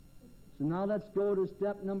So now let's go to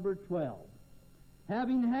step number 12.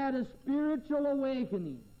 Having had a spiritual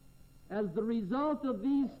awakening, as the result of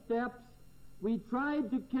these steps, we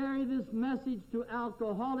tried to carry this message to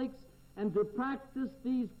alcoholics and to practice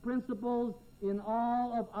these principles in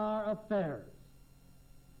all of our affairs.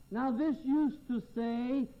 Now this used to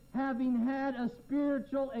say, having had a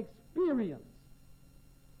spiritual experience,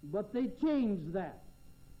 but they changed that.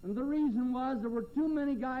 And the reason was there were too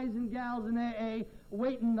many guys and gals in AA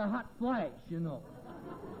waiting the hot flash, you know.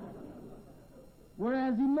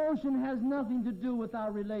 Whereas emotion has nothing to do with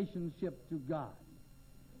our relationship to God.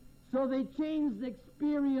 So they changed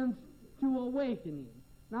experience to awakening.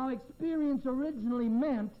 Now, experience originally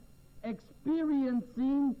meant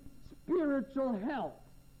experiencing spiritual health.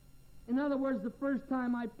 In other words, the first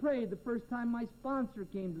time I prayed, the first time my sponsor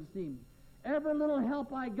came to see me, every little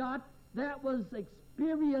help I got, that was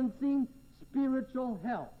experiencing spiritual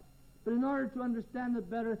health. But in order to understand it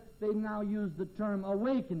better, they now use the term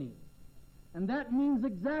awakening. And that means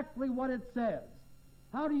exactly what it says.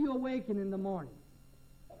 How do you awaken in the morning?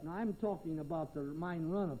 Now, I'm talking about the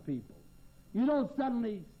mind run of people. You don't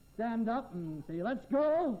suddenly stand up and say, let's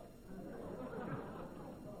go.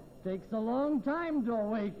 Takes a long time to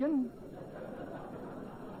awaken.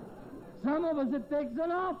 Some of us, it takes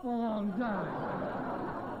an awful long time.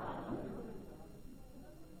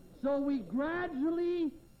 So we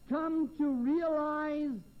gradually come to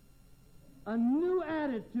realize a new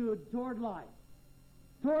attitude toward life,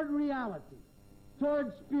 toward reality,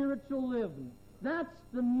 toward spiritual living. That's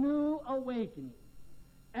the new awakening.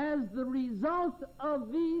 As the result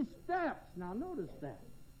of these steps, now notice that.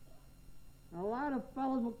 A lot of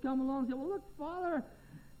fellows will come along and say, well, look, Father,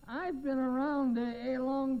 I've been around a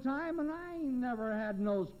long time and I ain't never had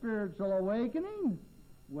no spiritual awakening.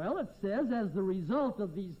 Well, it says as the result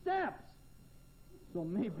of these steps. So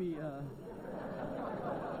maybe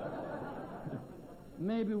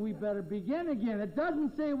we better begin again. It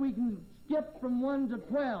doesn't say we can skip from 1 to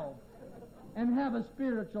 12 and have a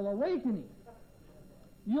spiritual awakening.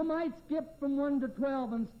 You might skip from 1 to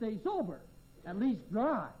 12 and stay sober, at least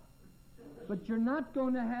dry. But you're not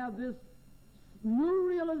going to have this new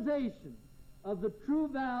realization of the true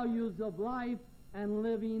values of life and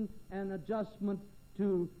living and adjustment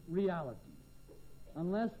to reality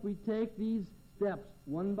unless we take these steps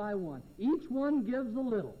one by one. Each one gives a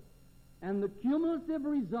little. And the cumulative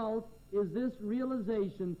result is this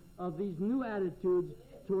realization of these new attitudes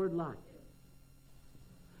toward life.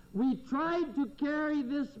 We tried to carry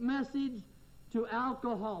this message to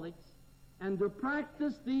alcoholics and to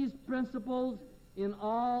practice these principles in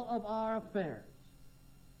all of our affairs.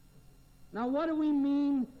 Now, what do we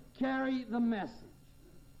mean, carry the message?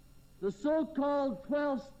 The so-called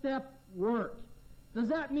 12-step work. Does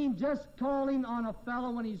that mean just calling on a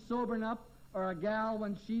fellow when he's sobering up or a gal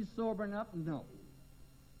when she's sobering up? No.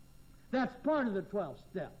 That's part of the 12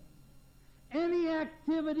 step. Any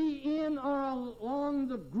activity in or along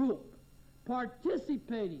the group,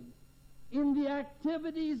 participating in the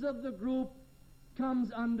activities of the group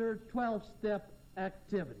comes under 12-step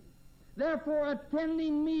activity. Therefore,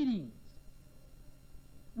 attending meetings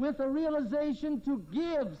with a realization to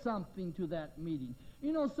give something to that meeting.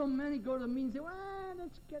 You know, so many go to the meeting and say, well,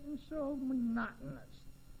 it's getting so monotonous.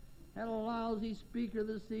 Had a lousy speaker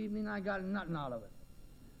this evening, I got nothing out of it.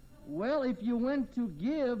 Well, if you went to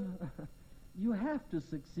give, you have to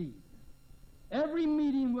succeed. Every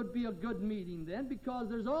meeting would be a good meeting then because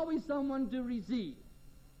there's always someone to receive.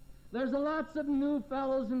 There's lots of new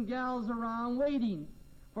fellows and gals around waiting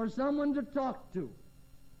for someone to talk to,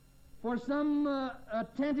 for some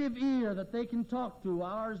attentive ear that they can talk to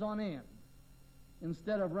hours on end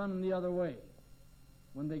instead of running the other way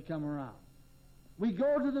when they come around. We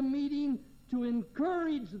go to the meeting to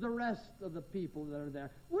encourage the rest of the people that are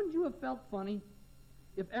there. Wouldn't you have felt funny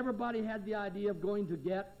if everybody had the idea of going to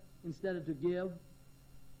get instead of to give?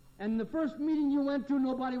 And the first meeting you went to,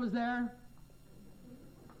 nobody was there?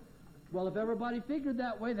 Well, if everybody figured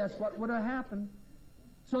that way, that's what would have happened.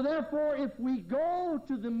 So therefore, if we go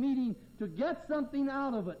to the meeting to get something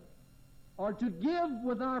out of it, or to give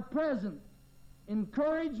with our present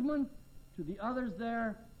encouragement to the others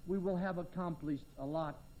there, we will have accomplished a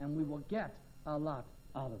lot, and we will get a lot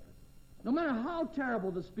out of it. No matter how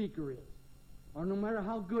terrible the speaker is, or no matter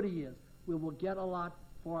how good he is, we will get a lot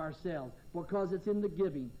for ourselves, because it's in the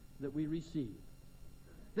giving that we receive.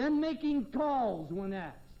 Then making calls when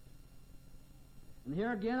asked. And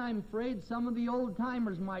here again, I'm afraid some of the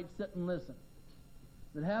old-timers might sit and listen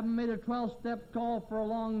that haven't made a 12-step call for a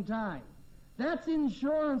long time. That's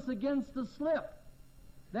insurance against the slip.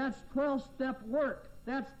 That's 12-step work.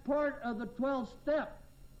 That's part of the 12-step.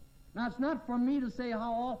 Now, it's not for me to say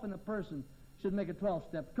how often a person should make a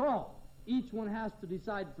 12-step call. Each one has to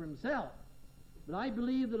decide for himself. But I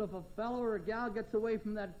believe that if a fellow or a gal gets away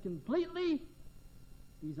from that completely,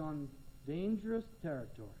 he's on dangerous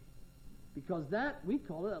territory. Because that, we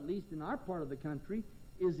call it, at least in our part of the country,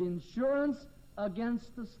 is insurance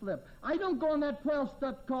against the slip. I don't go on that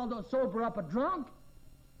 12-step call to sober up a drunk.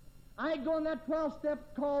 I go on that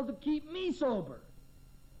 12-step call to keep me sober.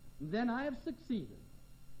 Then I have succeeded.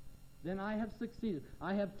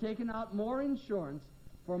 I have taken out more insurance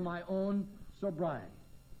for my own sobriety.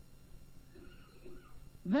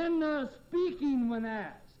 Then speaking when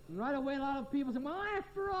asked. And right away a lot of people say, well,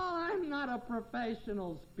 after all, I'm not a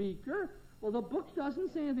professional speaker. Well, the book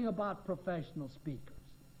doesn't say anything about professional speakers.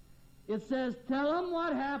 It says, tell them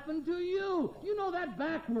what happened to you. You know that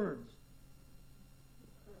backwards.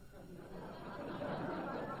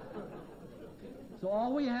 So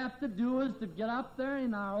all we have to do is to get up there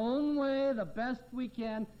in our own way, the best we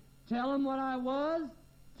can, tell them what I was,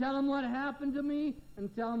 tell them what happened to me,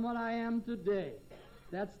 and tell them what I am today.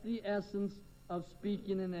 That's the essence of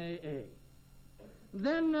speaking in AA.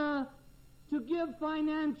 Then to give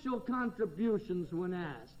financial contributions when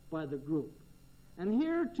asked by the group. And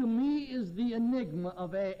here to me is the enigma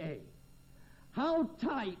of AA. How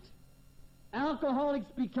tight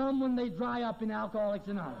alcoholics become when they dry up in Alcoholics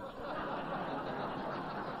Anonymous.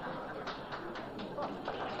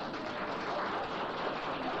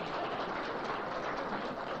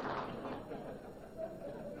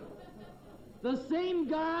 The same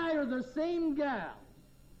guy or the same gal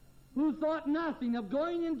who thought nothing of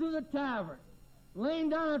going into the tavern, laying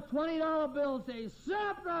down a $20 bill and say,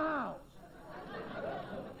 "Set the house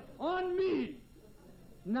on me."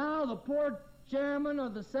 Now the poor chairman or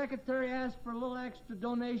the secretary asked for a little extra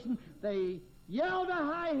donation. They yell to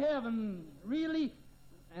high heaven, really,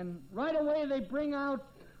 and right away they bring out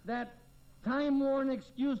that time-worn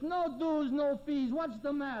excuse, no dues, no fees, what's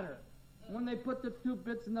the matter? When they put the 2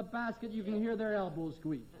 bits in the basket, you can hear their elbows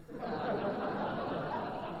squeak.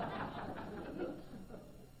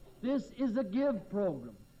 This is a give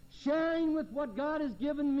program. Sharing with what God has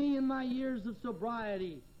given me in my years of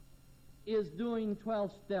sobriety is doing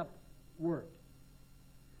 12-step work.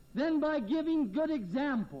 Then by giving good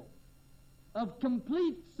example of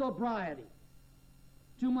complete sobriety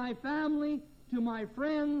to my family, to my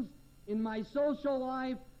friends, in my social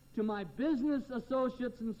life, to my business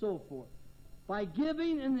associates and so forth. By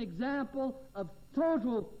giving an example of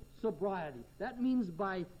total sobriety. That means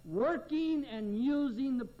by working and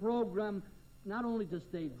using the program not only to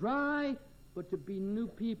stay dry, but to be new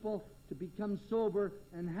people, to become sober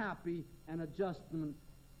and happy and adjustment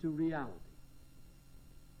to reality.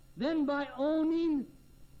 Then by owning,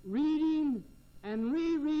 reading, and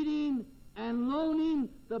rereading, and loaning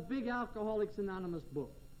the big Alcoholics Anonymous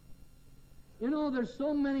book. You know, there's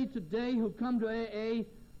so many today who come to AA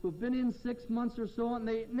who've been in 6 months or so, and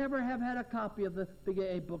they never have had a copy of the big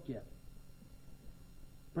AA book yet.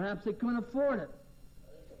 Perhaps they couldn't afford it,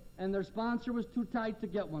 and their sponsor was too tight to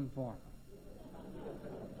get one for them.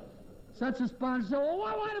 Such a sponsor said, well,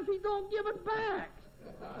 what if he don't give it back?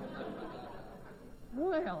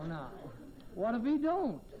 Well, now, what if he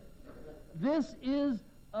don't? This is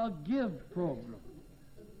a give program.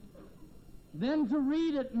 Then to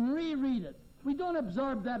read it and reread it. We don't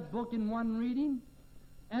absorb that book in one reading,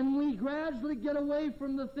 and we gradually get away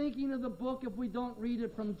from the thinking of the book if we don't read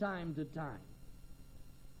it from time to time.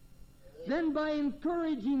 Then by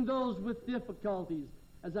encouraging those with difficulties,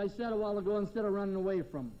 as I said a while ago, instead of running away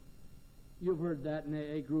from them. You've heard that in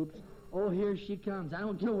AA groups. Oh, here she comes. I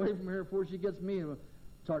don't get away from her before she gets me and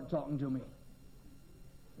start talking to me.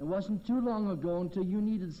 It wasn't too long ago until you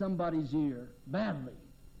needed somebody's ear badly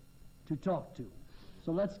to talk to.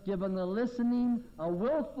 So let's give them a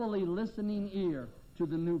willfully listening ear to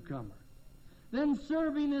the newcomer. Then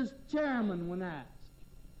serving as chairman when asked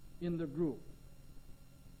in the group.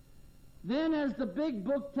 Then, as the big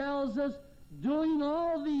book tells us, doing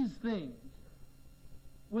all these things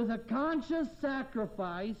with a conscious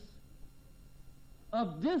sacrifice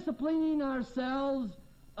of disciplining ourselves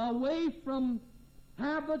away from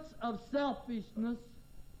habits of selfishness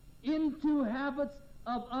into habits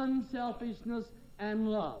of unselfishness and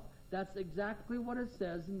love. That's exactly what it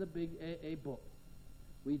says in the big AA book.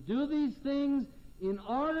 We do these things in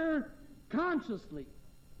order consciously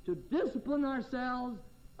to discipline ourselves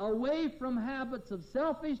away from habits of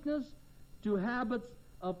selfishness to habits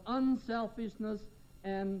of unselfishness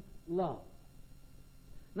and love.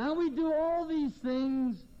 Now we do all these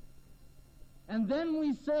things, and then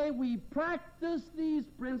we say we practice these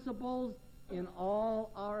principles in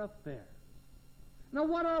all our affairs. Now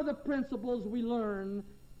what are the principles we learn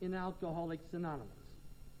in Alcoholics Anonymous?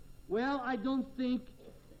 Well, I don't think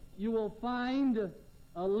you will find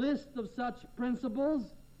a list of such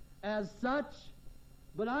principles as such,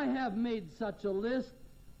 but I have made such a list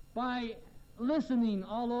by listening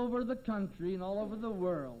all over the country and all over the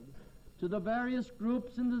world to the various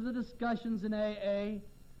groups and to the discussions in AA,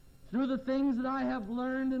 through the things that I have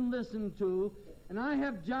learned and listened to, and I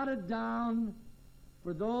have jotted down,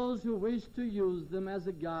 for those who wish to use them as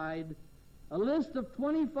a guide, a list of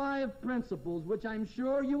 25 principles which I'm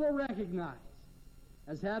sure you will recognize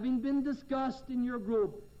as having been discussed in your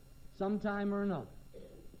group sometime or another.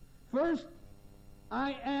 First,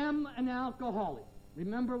 I am an alcoholic.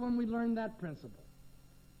 Remember when we learned that principle?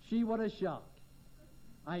 Gee, what a shock.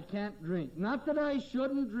 I can't drink. Not that I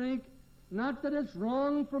shouldn't drink, not that it's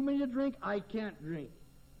wrong for me to drink, I can't drink.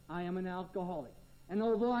 I am an alcoholic. And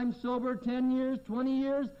although I'm sober 10 years, 20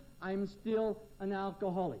 years, I'm still an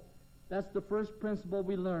alcoholic. That's the first principle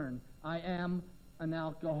we learn. I am an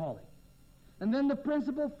alcoholic. And then the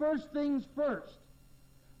principle, first things first.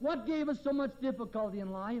 What gave us so much difficulty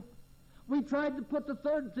in life? We tried to put the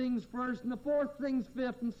third things first and the fourth things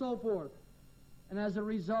fifth and so forth. And as a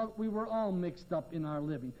result, we were all mixed up in our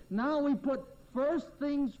living. Now we put first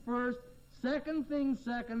things first, second things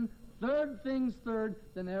second, third things third,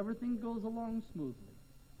 then everything goes along smoothly.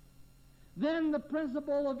 Then the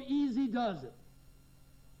principle of easy does it.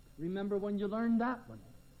 Remember when you learned that one?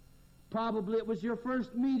 Probably it was your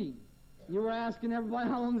first meeting. You were asking everybody,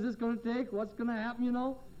 how long is this going to take? What's going to happen, you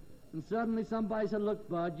know? And suddenly somebody said, look,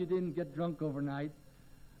 Bud, you didn't get drunk overnight.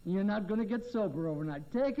 You're not going to get sober overnight.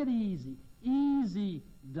 Take it easy. Easy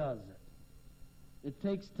does it. It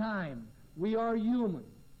takes time. We are human.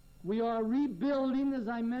 We are rebuilding, as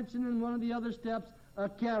I mentioned in one of the other steps, a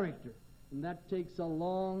character. And that takes a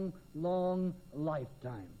long, long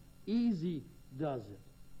lifetime. Easy does it.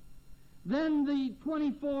 Then the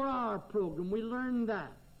 24-hour program, we learned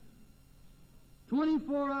that.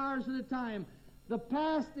 24 hours at a time. The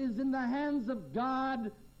past is in the hands of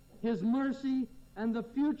God, His mercy, and the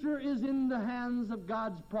future is in the hands of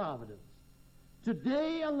God's providence.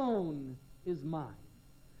 Today alone is mine.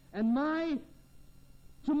 And my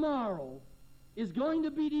tomorrow is going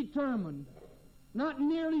to be determined not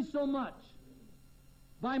nearly so much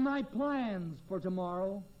by my plans for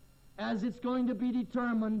tomorrow as it's going to be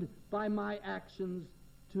determined by my actions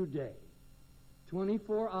today.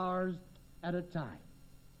 24 hours at a time.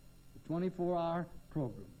 The 24-hour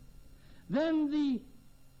program. Then the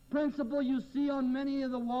principle you see on many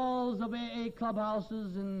of the walls of AA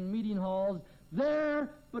clubhouses and meeting halls, there,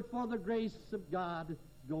 but for the grace of God,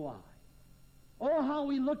 go I. Oh, how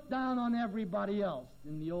we looked down on everybody else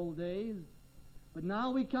in the old days. But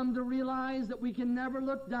now we come to realize that we can never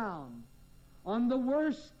look down on the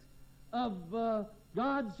worst of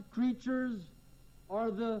God's creatures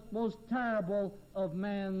or the most terrible of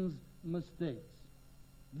man's mistakes.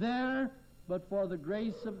 There, but for the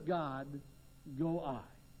grace of God, go I.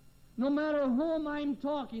 No matter whom I'm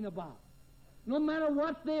talking about, no matter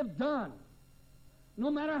what they've done, no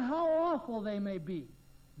matter how awful they may be,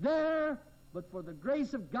 there, but for the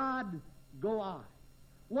grace of God, go I.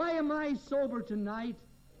 Why am I sober tonight?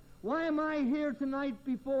 Why am I here tonight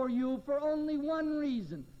before you? For only one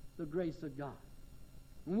reason, the grace of God.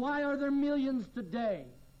 And why are there millions today,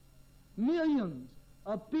 millions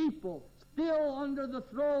of people still under the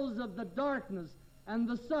throes of the darkness and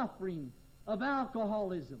the suffering of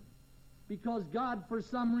alcoholism? Because God, for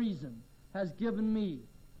some reason, has given me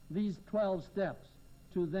these 12 steps.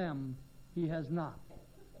 To them, He has not.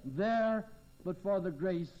 There, but for the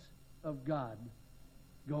grace of God,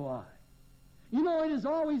 go I. You know, it is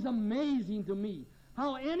always amazing to me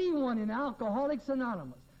how anyone in Alcoholics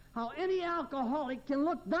Anonymous, how any alcoholic can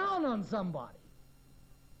look down on somebody.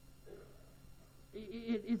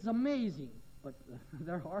 It's amazing. But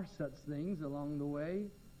there are such things along the way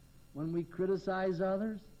when we criticize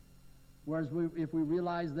others. Whereas if we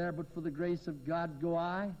realize there, but for the grace of God go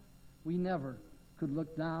I, we never could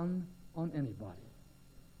look down on anybody.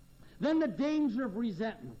 Then the danger of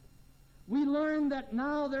resentment. We learn that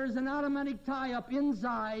now there's an automatic tie-up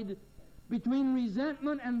inside between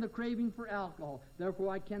resentment and the craving for alcohol.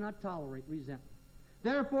 Therefore, I cannot tolerate resentment.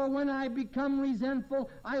 Therefore, when I become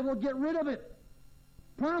resentful, I will get rid of it.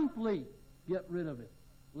 Promptly get rid of it,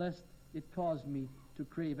 lest it cause me to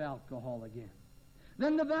crave alcohol again.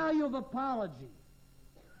 Then the value of apology.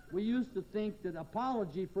 We used to think that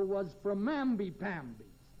apology was for mamby-pambies.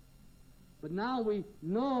 But now we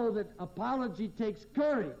know that apology takes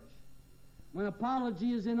courage. When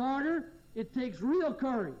apology is in order, it takes real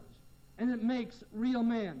courage, and it makes real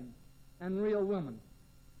men and real women.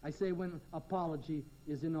 I say when apology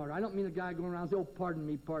is in order. I don't mean a guy going around and saying, oh, pardon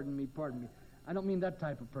me, pardon me, pardon me. I don't mean that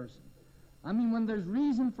type of person. I mean when there's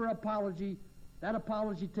reason for apology, that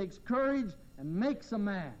apology takes courage and makes a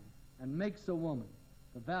man and makes a woman.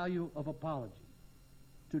 The value of apology.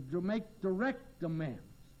 To make direct demands.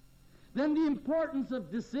 Then the importance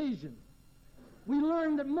of decision. We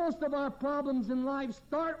learn that most of our problems in life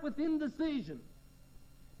start with indecision.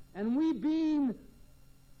 And we being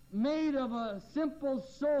made of a simple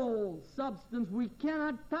soul substance, we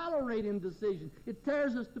cannot tolerate indecision. It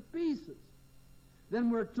tears us to pieces. Then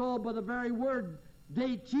we're told by the very word,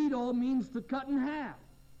 de cito means to cut in half.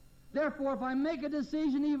 Therefore, if I make a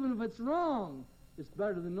decision, even if it's wrong, it's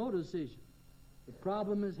better than no decision. The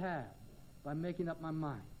problem is halved by making up my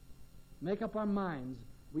mind. Make up our minds.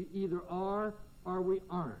 We either are or we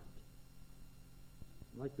aren't.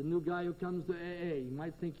 Like the new guy who comes to AA, you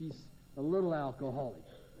might think he's a little alcoholic.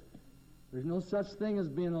 There's no such thing as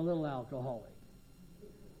being a little alcoholic.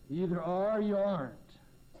 You either are or you aren't.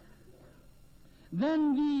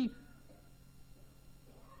 Then the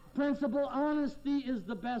principle, honesty is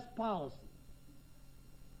the best policy.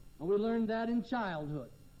 And we learned that in childhood.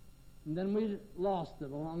 And then we lost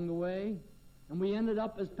it along the way, and we ended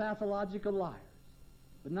up as pathological liars.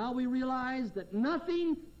 But now we realize that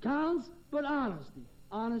nothing counts but honesty.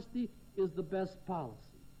 Honesty is the best policy.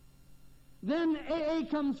 Then AA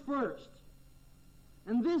comes first.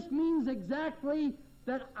 And this means exactly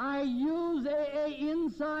that I use AA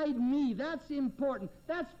inside me. That's important.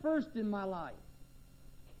 That's first in my life.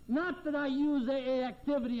 Not that I use AA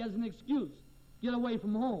activity as an excuse to get away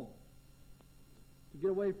from home. To get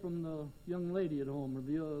away from the young lady at home or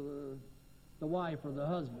the wife or the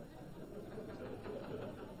husband.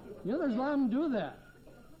 You know, there's a lot of them do that.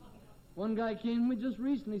 One guy came to me just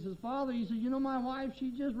recently. He says, Father, he says, you know, my wife,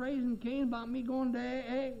 she's just raising Cain about me going to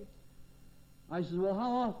AA. I says, well,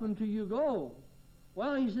 how often do you go?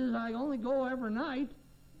 Well, he says, I only go every night.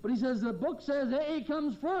 But he says, the book says AA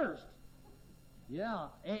comes first. Yeah,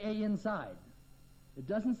 AA inside. It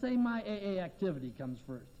doesn't say my AA activity comes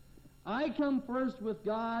first. I come first with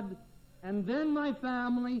God, and then my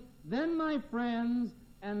family, then my friends,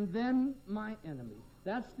 and then my enemies.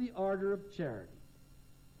 That's the order of charity.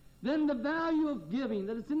 Then the value of giving,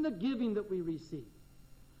 that it's in the giving that we receive.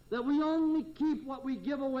 That we only keep what we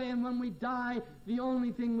give away, and when we die, the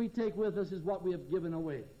only thing we take with us is what we have given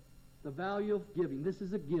away. The value of giving. This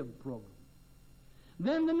is a give program.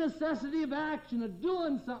 Then the necessity of action, of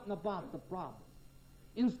doing something about the problem.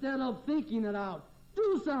 Instead of thinking it out,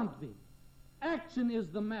 do something. Action is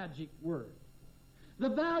the magic word. The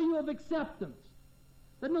value of acceptance.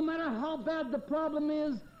 That no matter how bad the problem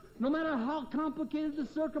is, no matter how complicated the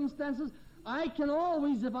circumstances, I can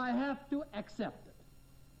always, if I have to, accept it.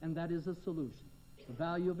 And that is a solution. The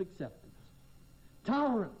value of acceptance.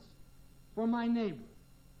 Tolerance for my neighbor.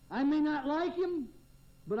 I may not like him,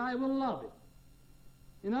 but I will love him.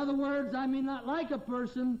 In other words, I may not like a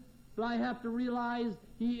person, but I have to realize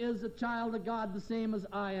he is a child of God the same as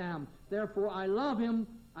I am. Therefore, I love him,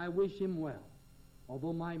 I wish him well.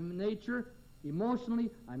 Although my nature,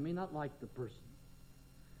 emotionally, I may not like the person.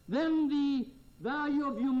 Then the value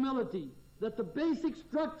of humility, that the basic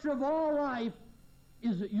structure of all life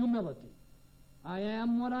is humility. I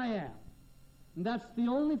am what I am. And that's the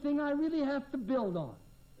only thing I really have to build on.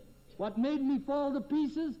 What made me fall to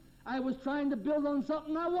pieces, I was trying to build on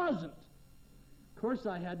something I wasn't. Of course,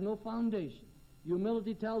 I had no foundation.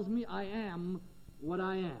 Humility tells me I am what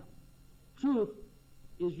I am. Truth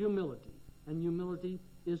is humility, and humility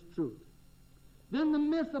is truth. Then the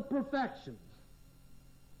myth of perfection.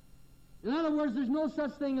 In other words, there's no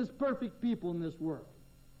such thing as perfect people in this world.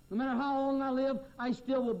 No matter how long I live, I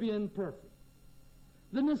still will be imperfect.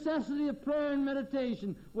 The necessity of prayer and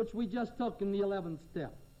meditation, which we just took in the 11th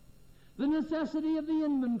step. The necessity of the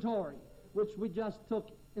inventory, which we just took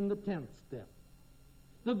in the 10th step.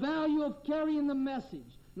 The value of carrying the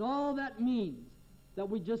message, and all that means that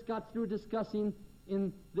we just got through discussing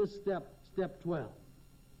in this step, step 12.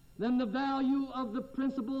 Then the value of the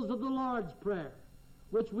principles of the Lord's Prayer,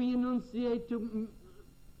 which we enunciate to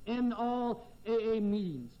end all AA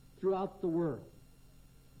meetings throughout the world.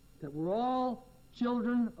 That we're all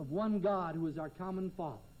children of one God who is our common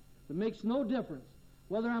Father. It makes no difference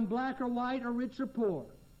whether I'm black or white or rich or poor,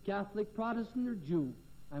 Catholic, Protestant, or Jew.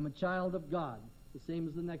 I'm a child of God, the same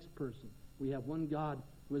as the next person. We have one God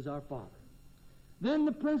who is our Father. Then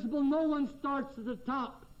the principle, no one starts at the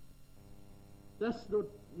top. That's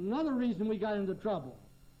another reason we got into trouble.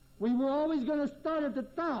 We were always going to start at the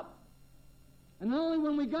top. And only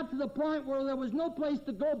when we got to the point where there was no place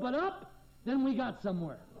to go but up, then we got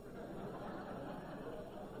somewhere.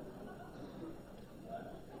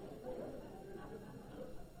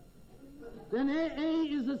 then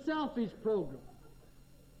AA is a selfish program.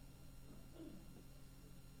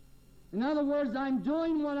 In other words, I'm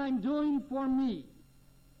doing what I'm doing for me.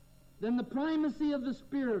 Then the primacy of the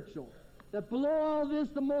spiritual. That below all this,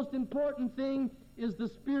 the most important thing is the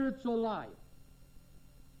spiritual life.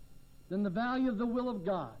 Then the value of the will of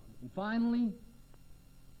God. And finally,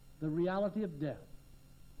 the reality of death.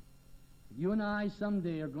 You and I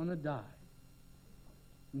someday are going to die.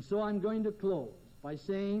 And so I'm going to close by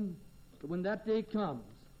saying that when that day comes,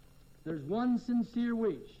 there's one sincere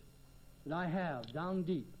wish that I have down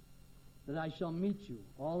deep, that I shall meet you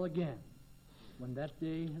all again when that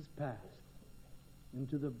day has passed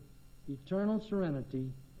into the eternal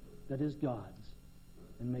serenity that is God's.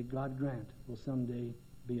 And may God grant will someday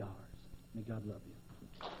be ours. May God love you.